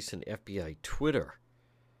to the recent FBI Twitter.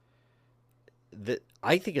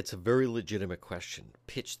 I think it's a very legitimate question.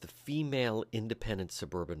 Pitch the female independent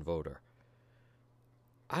suburban voter.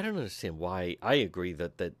 I don't understand why. I agree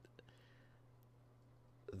that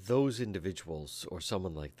those individuals or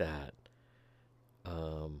someone like that,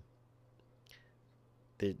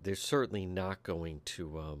 they're certainly not going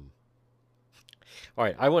to. All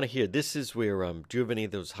right, I want to hear. This is where. Do you have any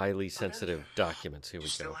of those highly sensitive documents? Here we go.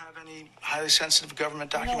 Still have any highly sensitive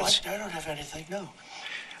government documents? No, I don't have anything. No.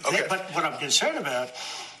 Okay. But what I'm concerned about,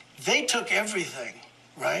 they took everything,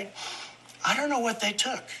 right? I don't know what they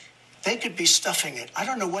took. They could be stuffing it. I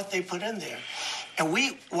don't know what they put in there. And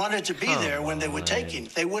we wanted to be there when they were taking.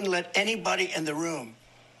 They wouldn't let anybody in the room.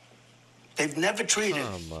 They've never treated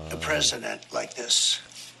a president like this.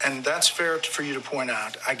 And that's fair for you to point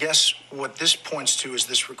out. I guess what this points to is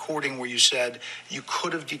this recording where you said you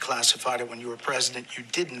could have declassified it when you were president. You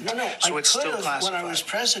didn't. No, so I it's could still have classified. when I was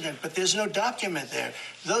president, but there's no document there.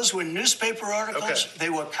 Those were newspaper articles. Okay. They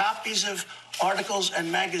were copies of articles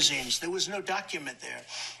and magazines. There was no document there.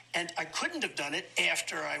 And I couldn't have done it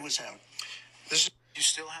after I was out. You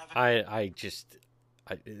still have it?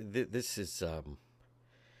 This is...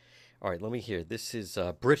 All right, let me hear. This is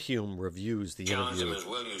Brit Hume reviews the interview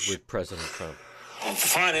with President Trump.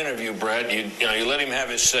 Fine interview, Brett. You let him have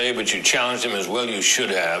his say, but you challenged him as well you should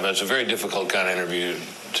have. It's a very difficult kind of interview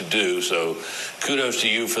to do, so kudos to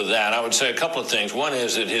you for that. I would say a couple of things. One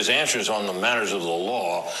is that his answers on the matters of the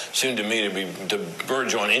law seem to me to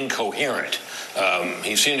verge on incoherent.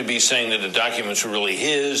 He seemed to be saying that the documents were really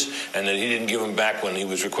his and that he didn't give them back when he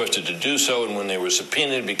was requested to do so and when they were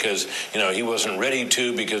subpoenaed because, he wasn't ready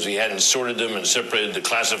to because he hadn't sorted them and separated the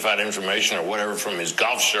classified information or whatever from his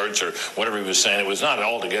golf shirts or whatever he was saying. It was not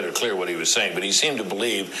altogether clear what he was saying, but he seemed to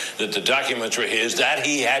believe that the documents were his, that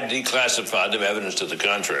he had declassified them, evidence to the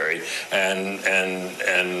contrary, and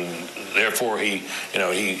therefore he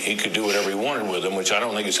could do whatever he wanted with them, which I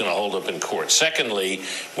don't think is going to hold up in court. Secondly,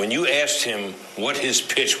 when you asked him what his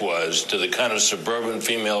pitch was to the kind of suburban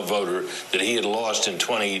female voter that he had lost in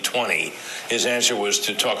 2020, his answer was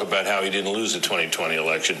to talk about how he didn't lose the 2020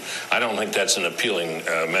 election. I don't think that's an appealing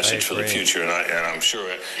message for the future, and I'm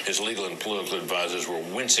sure his legal and political advisors were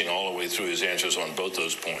wincing all the way through his answers on both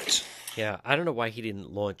those points. Yeah, I don't know why he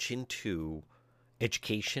didn't launch into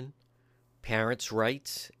education, parents'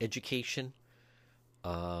 rights education,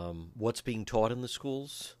 what's being taught in the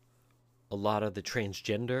schools, a lot of the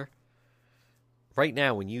transgender. Right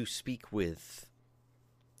now, when you speak with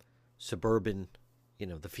suburban,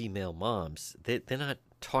 the female moms, they're not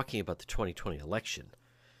talking about the 2020 election.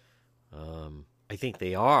 I think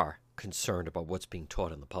they are concerned about what's being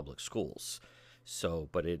taught in the public schools. So,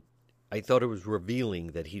 I thought it was revealing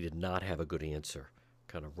that he did not have a good answer,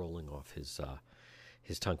 kind of rolling off his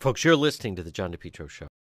tongue. Folks, you're listening to the John DePietro Show.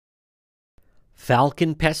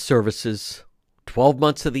 Falcon Pest Services. 12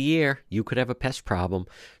 months of the year, you could have a pest problem.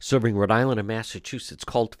 Serving Rhode Island and Massachusetts,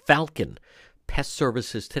 called Falcon. Pest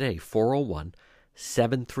Services today,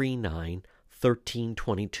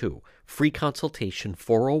 401-739-1322. Free consultation,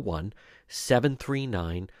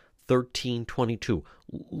 401-739-1322.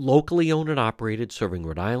 Locally owned and operated, serving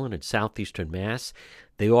Rhode Island and southeastern Mass.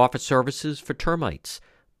 They offer services for termites,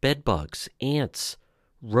 bed bugs, ants,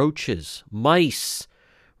 roaches, mice,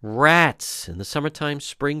 rats, in the summertime,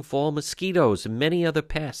 spring, fall, mosquitoes, and many other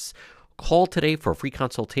pests. Call today for a free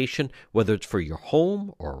consultation, whether it's for your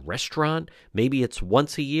home or a restaurant. Maybe it's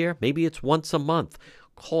once a year, maybe it's once a month.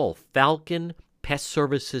 Call Falcon Pest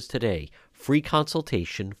Services today. Free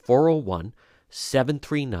consultation,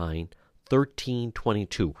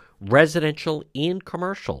 401-739-1322. Residential and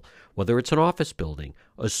commercial, whether it's an office building,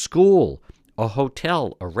 a school, a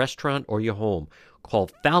hotel, a restaurant, or your home. Call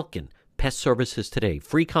Falcon Pest Services today.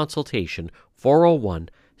 Free consultation,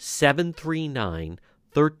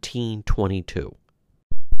 401-739-1322.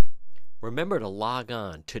 Remember to log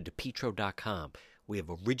on to DePietro.com. We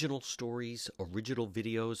have original stories, original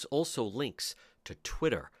videos, also links to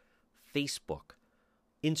Twitter, Facebook,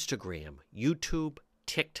 Instagram, YouTube,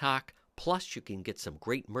 TikTok. Plus, you can get some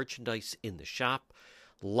great merchandise in the shop.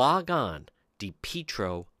 Log on,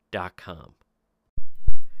 DePietro.com.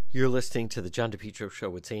 You're listening to the John DePietro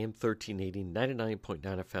Show. It's AM 1380, 99.9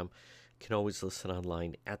 FM. You can always listen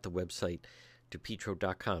online at the website,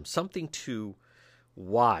 DePietro.com. Something to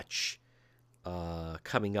watch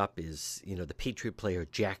coming up is, the Patriot player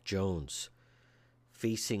Jack Jones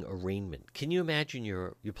facing arraignment. Can you imagine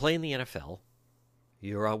you're playing the NFL,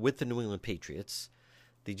 you're with the New England Patriots,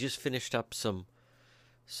 they just finished up some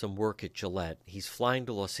work at Gillette, he's flying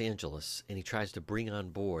to Los Angeles, and he tries to bring on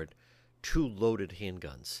board 2 loaded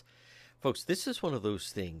handguns. Folks, this is one of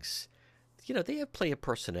those things, they have player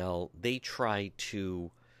personnel, they try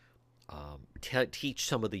to teach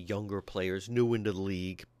some of the younger players, new into the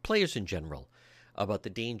league, players in general, about the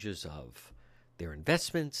dangers of their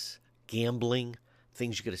investments, gambling,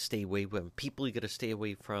 things you got to stay away from, people you got to stay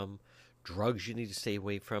away from, drugs you need to stay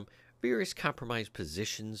away from, various compromised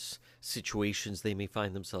positions, situations they may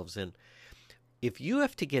find themselves in. If you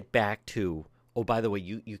have to get back to, oh, by the way,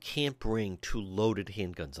 you can't bring 2 loaded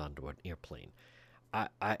handguns onto an airplane.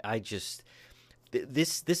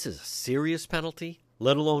 This is a serious penalty,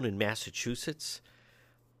 let alone in Massachusetts.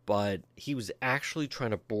 But he was actually trying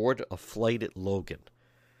to board a flight at Logan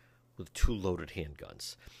with 2 loaded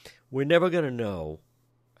handguns. We're never going to know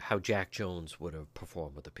how Jack Jones would have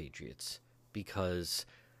performed with the Patriots, because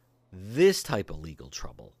this type of legal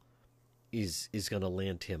trouble is going to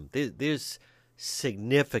land him. There's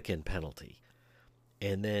significant penalty.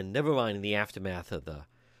 And then, never mind in the aftermath of the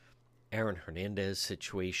Aaron Hernandez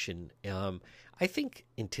situation, I think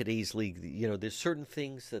in today's league, there's certain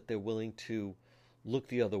things that they're willing to look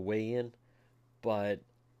the other way in, but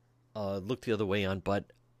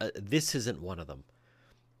this isn't one of them.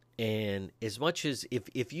 And as much as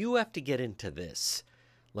if you have to get into this,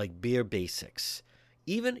 like bare basics,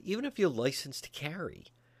 even if you're licensed to carry,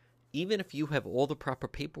 even if you have all the proper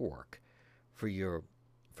paperwork for your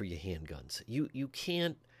handguns, you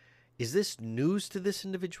can't. Is this news to this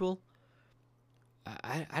individual?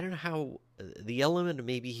 I don't know how, the element of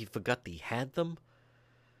maybe he forgot that he had them,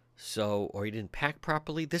 or he didn't pack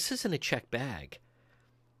properly. This isn't a check bag.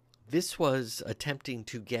 This was attempting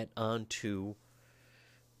to get onto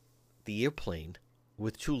the airplane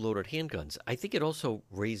with 2 loaded handguns. I think it also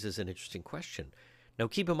raises an interesting question. Now,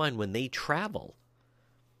 keep in mind, when they travel,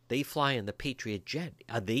 they fly in the Patriot jet.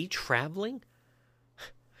 Are they traveling?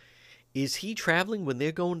 Is he traveling when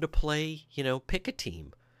they're going to play, pick a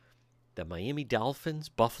team? The Miami Dolphins,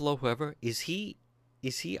 Buffalo, whoever.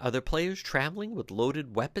 Are there players traveling with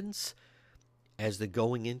loaded weapons as they're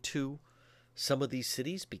going into some of these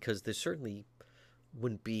cities? Because there certainly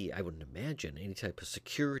wouldn't be, I wouldn't imagine, any type of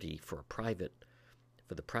security for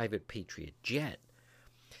the private Patriot jet.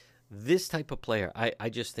 This type of player, I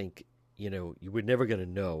just think, you were never going to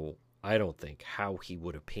know, I don't think, how he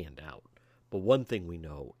would have panned out. But one thing we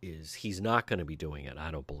know is he's not going to be doing it,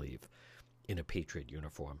 I don't believe, in a Patriot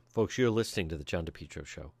uniform. Folks, you're listening to the John DePietro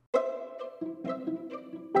Show.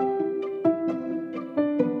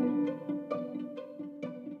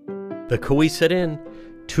 The Coesit Inn,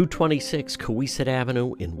 226 Coesit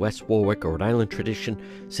Avenue in West Warwick, a Rhode Island tradition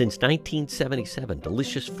since 1977.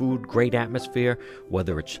 Delicious food, great atmosphere,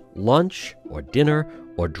 whether it's lunch or dinner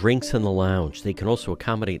or drinks in the lounge. They can also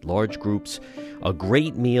accommodate large groups. A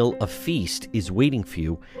great meal, a feast, is waiting for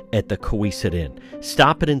you at the Coesit Inn.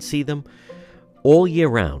 Stop it and see them all year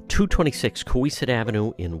round. 226 Coesit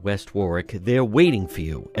Avenue in West Warwick. They're waiting for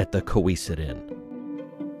you at the Coesit Inn.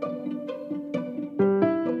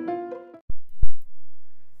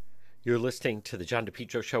 You're listening to the John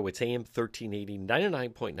DePietro Show. It's AM 1380,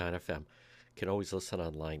 99.9 FM. You can always listen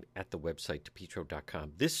online at the website,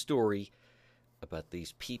 depetro.com. This story about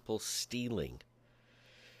these people stealing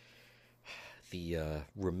the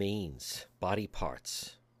remains, body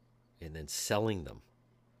parts, and then selling them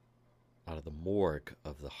out of the morgue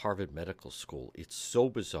of the Harvard Medical School. It's so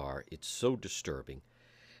bizarre. It's so disturbing.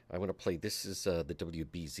 I want to play, this is the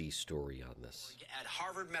WBZ story on this. At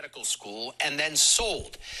Harvard Medical School and then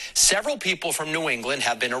sold. Several people from New England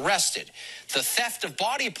have been arrested. The theft of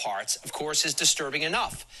body parts, of course, is disturbing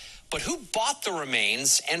enough. But who bought the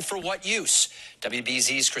remains and for what use?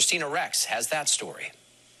 WBZ's Christina Rex has that story.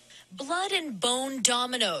 Blood and bone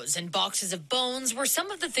dominoes and boxes of bones were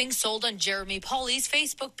some of the things sold on Jeremy Pauly's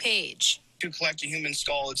Facebook page. To collect a human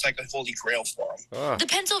skull, it's like a holy grail for him. The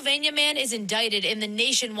Pennsylvania man is indicted in the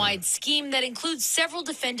nationwide scheme that includes several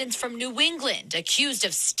defendants from New England accused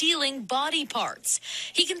of stealing body parts.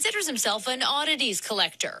 He considers himself an oddities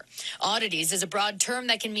collector. Oddities is a broad term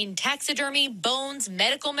that can mean taxidermy, bones,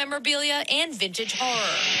 medical memorabilia, and vintage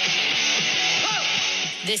horror.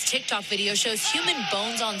 This TikTok video shows human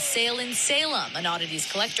bones on sale in Salem, an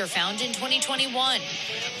oddities collector found in 2021.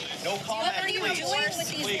 No comment. What are you doing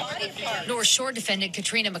with these body parts? North Shore defendant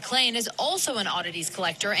Katrina McLean is also an oddities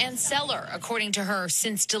collector and seller, according to her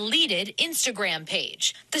since deleted Instagram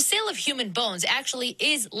page. The sale of human bones actually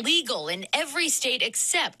is legal in every state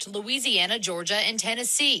except Louisiana, Georgia, and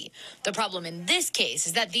Tennessee. The problem in this case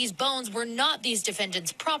is that these bones were not these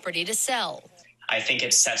defendants' property to sell. I think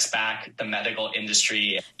it sets back the medical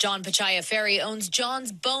industry. John Pachaya Ferry owns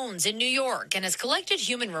John's Bones in New York and has collected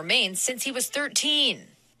human remains since he was 13.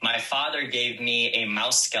 My father gave me a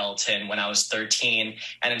mouse skeleton when I was 13,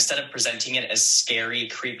 and instead of presenting it as scary,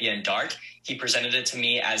 creepy, and dark, he presented it to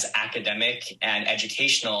me as academic and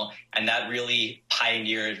educational, and that really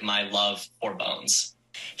pioneered my love for bones.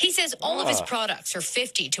 He says all of his products are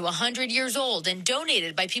 50 to 100 years old and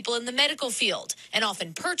donated by people in the medical field and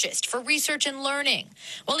often purchased for research and learning.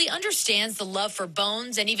 While he understands the love for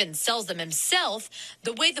bones and even sells them himself,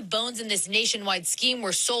 the way the bones in this nationwide scheme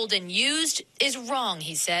were sold and used is wrong,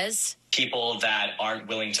 he says. People that aren't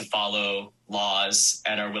willing to follow laws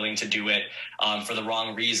and are willing to do it for the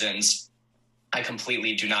wrong reasons, I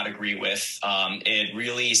completely do not agree with. It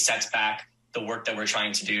really sets back the work that we're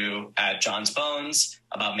trying to do at John's Bones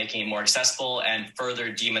about making it more accessible and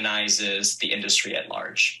further demonizes the industry at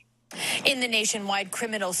large. In the nationwide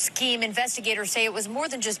criminal scheme, investigators say it was more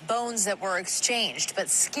than just bones that were exchanged, but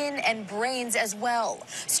skin and brains as well.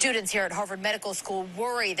 Students here at Harvard Medical School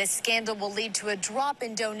worry this scandal will lead to a drop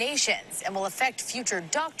in donations and will affect future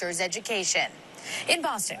doctors' education. In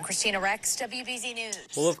Boston, Christina Rex, WBZ News.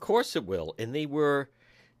 Well, of course it will. And they were,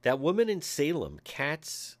 that woman in Salem,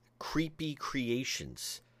 Kat's Creepy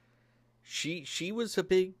Creations, she was a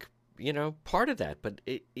big, part of that. But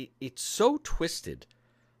it's so twisted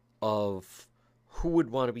of who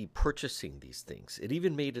would want to be purchasing these things. It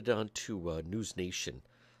even made it onto News Nation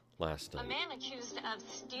last night. A man accused of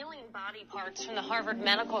stealing body parts from the Harvard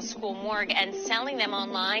Medical School morgue and selling them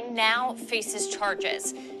online now faces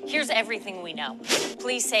charges. Here's everything we know.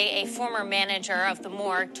 Police say a former manager of the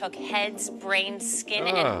morgue took heads, brains, skin,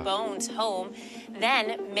 and bones home,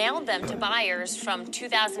 then mailed them to buyers from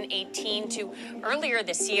 2018 to earlier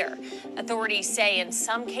this year. Authorities say in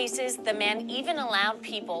some cases, the man even allowed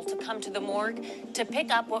people to come to the morgue to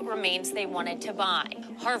pick up what remains they wanted to buy.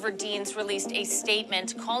 Harvard deans released a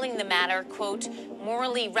statement calling the matter, quote,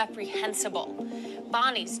 morally reprehensible.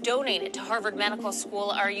 Bodies donated to Harvard Medical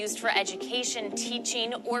School are used for education,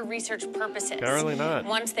 teaching, or research purposes. Apparently not.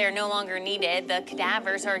 Once they're no longer needed, the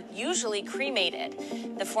cadavers are usually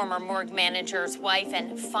cremated. The former morgue manager's wife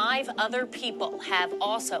and 5 other people have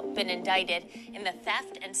also been indicted in the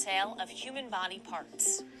theft and sale of human body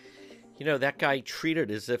parts. That guy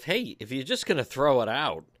treated it as if, hey, if you're just going to throw it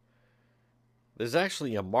out, there's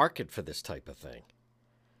actually a market for this type of thing.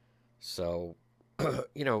 So,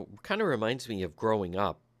 kind of reminds me of growing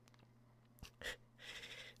up.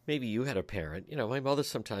 Maybe you had a parent. My mother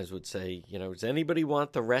sometimes would say, does anybody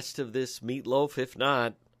want the rest of this meatloaf? If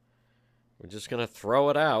not, we're just going to throw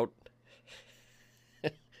it out.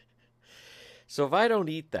 So if I don't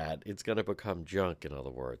eat that, it's going to become junk, in other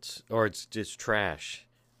words. Or it's just trash.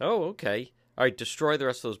 Oh, okay. All right, destroy the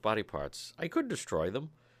rest of those body parts. I could destroy them.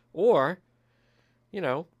 Or,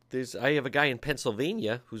 I have a guy in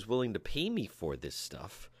Pennsylvania who's willing to pay me for this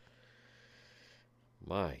stuff.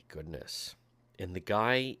 My goodness. And the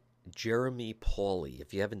guy, Jeremy Pauly,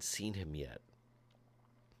 if you haven't seen him yet,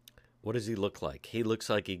 what does he look like? He looks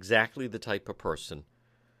like exactly the type of person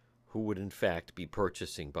who would, in fact, be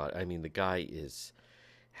purchasing. But, the guy is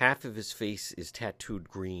Half of his face is tattooed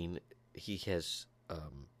green. He has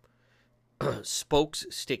spokes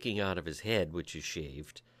sticking out of his head, which is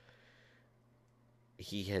shaved.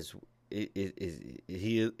 He has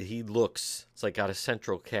he looks, it's like got a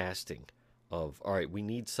central casting of, all right, we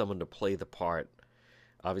need someone to play the part.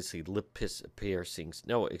 Obviously, lip piercings.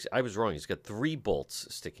 No, I was wrong. He's got 3 bolts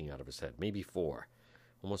sticking out of his head, maybe 4,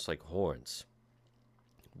 almost like horns.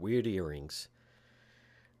 Weird earrings.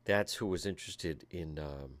 That's who was interested in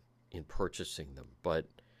purchasing them. But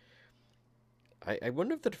I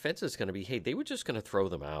wonder if the defense is going to be, hey, they were just going to throw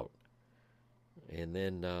them out. And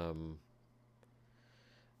then,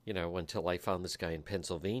 until I found this guy in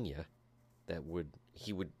Pennsylvania that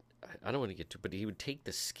he would, I don't want to get to, but he would take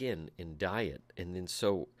the skin and dye it. And then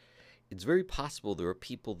so it's very possible there are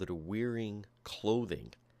people that are wearing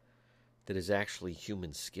clothing that is actually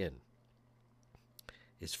human skin.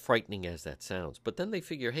 As frightening as that sounds. But then they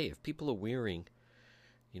figure, hey, if people are wearing,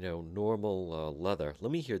 normal leather.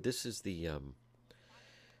 Let me hear. This is the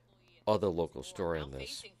other local story on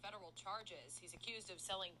this. He's accused of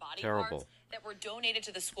selling body Terrible. Parts that were donated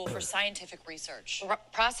to the school for scientific research.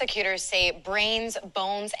 Prosecutors say brains,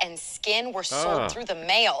 bones, and skin were sold through the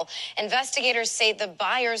mail. Investigators say the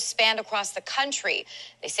buyers spanned across the country.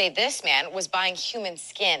 They say this man was buying human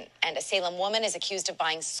skin, and a Salem woman is accused of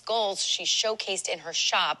buying skulls she showcased in her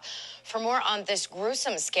shop. For more on this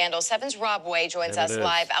gruesome scandal, 7's Rob Way joins us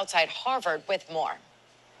live outside Harvard with more.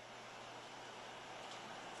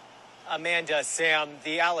 Amanda, Sam,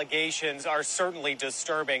 the allegations are certainly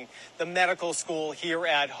disturbing. The medical school here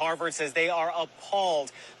at Harvard says they are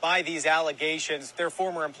appalled by these allegations. Their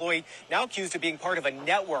former employee now accused of being part of a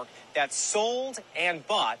network that sold and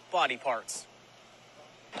bought body parts.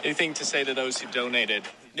 Anything to say to those who donated?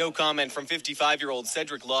 No comment from 55-year-old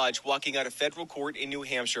Cedric Lodge walking out of federal court in New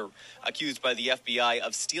Hampshire, accused by the FBI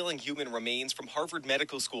of stealing human remains from Harvard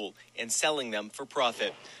Medical School and selling them for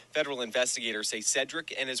profit. Federal investigators say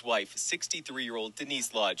Cedric and his wife, 63-year-old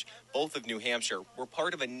Denise Lodge, both of New Hampshire, were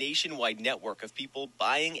part of a nationwide network of people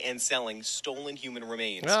buying and selling stolen human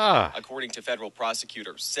remains. According to federal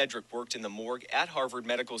prosecutors, Cedric worked in the morgue at Harvard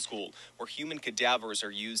Medical School, where human cadavers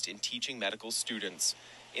are used in teaching medical students.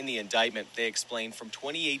 In the indictment, they explained from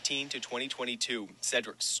 2018 to 2022,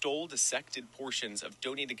 Cedric stole dissected portions of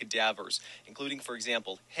donated cadavers, including, for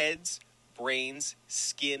example, heads, brains,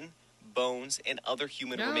 skin, bones, and other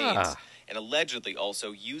human remains, and allegedly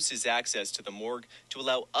also used his access to the morgue to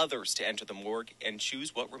allow others to enter the morgue and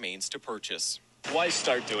choose what remains to purchase. Why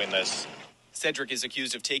start doing this? Cedric is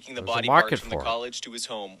accused of taking the body parts from the college to his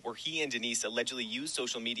home, where he and Denise allegedly used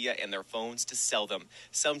social media and their phones to sell them,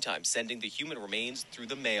 sometimes sending the human remains through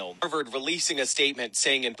the mail. Harvard releasing a statement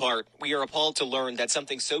saying in part, "We are appalled to learn that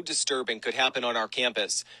something so disturbing could happen on our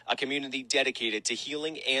campus, a community dedicated to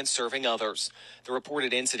healing and serving others. The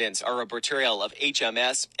reported incidents are a betrayal of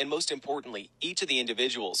HMS and, most importantly, each of the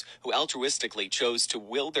individuals who altruistically chose to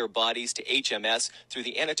will their bodies to HMS through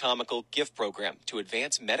the anatomical gift program to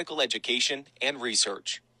advance medical education and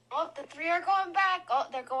research." Oh, the 3 are going back. Oh,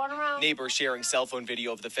 they're going around. Neighbors sharing cell phone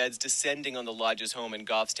video of the feds descending on the Lodge's home in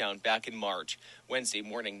Goffstown back in March. Wednesday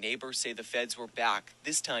morning, neighbors say the feds were back,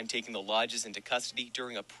 this time taking the Lodges into custody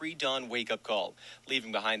during a pre-dawn wake-up call,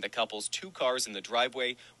 leaving behind the couple's 2 cars in the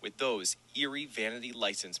driveway with those eerie vanity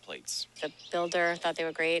license plates. The builder thought they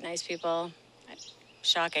were great, nice people.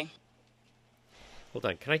 Shocking. Hold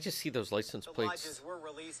on, can I just see those license plates?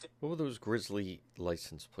 What were those Grizzly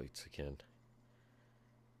license plates again?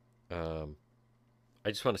 I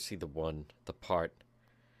just want to see the part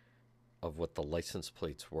of what the license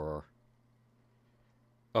plates were.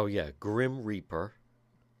 Oh yeah, Grim Reaper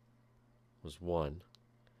was one.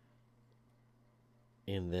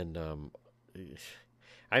 And then,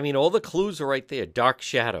 all the clues are right there. Dark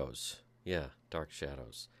Shadows. Yeah, Dark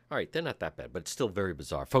Shadows. All right, they're not that bad, but it's still very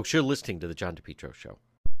bizarre. Folks, you're listening to The John DePietro Show.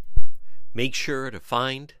 Make sure to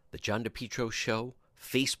find The John DePietro Show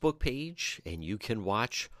Facebook page, and you can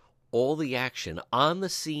watch all the action on the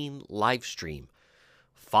scene live stream.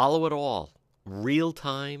 Follow it all. Real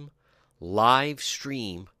time, live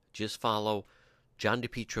stream. Just follow John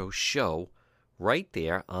DePietro Show right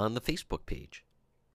there on the Facebook page.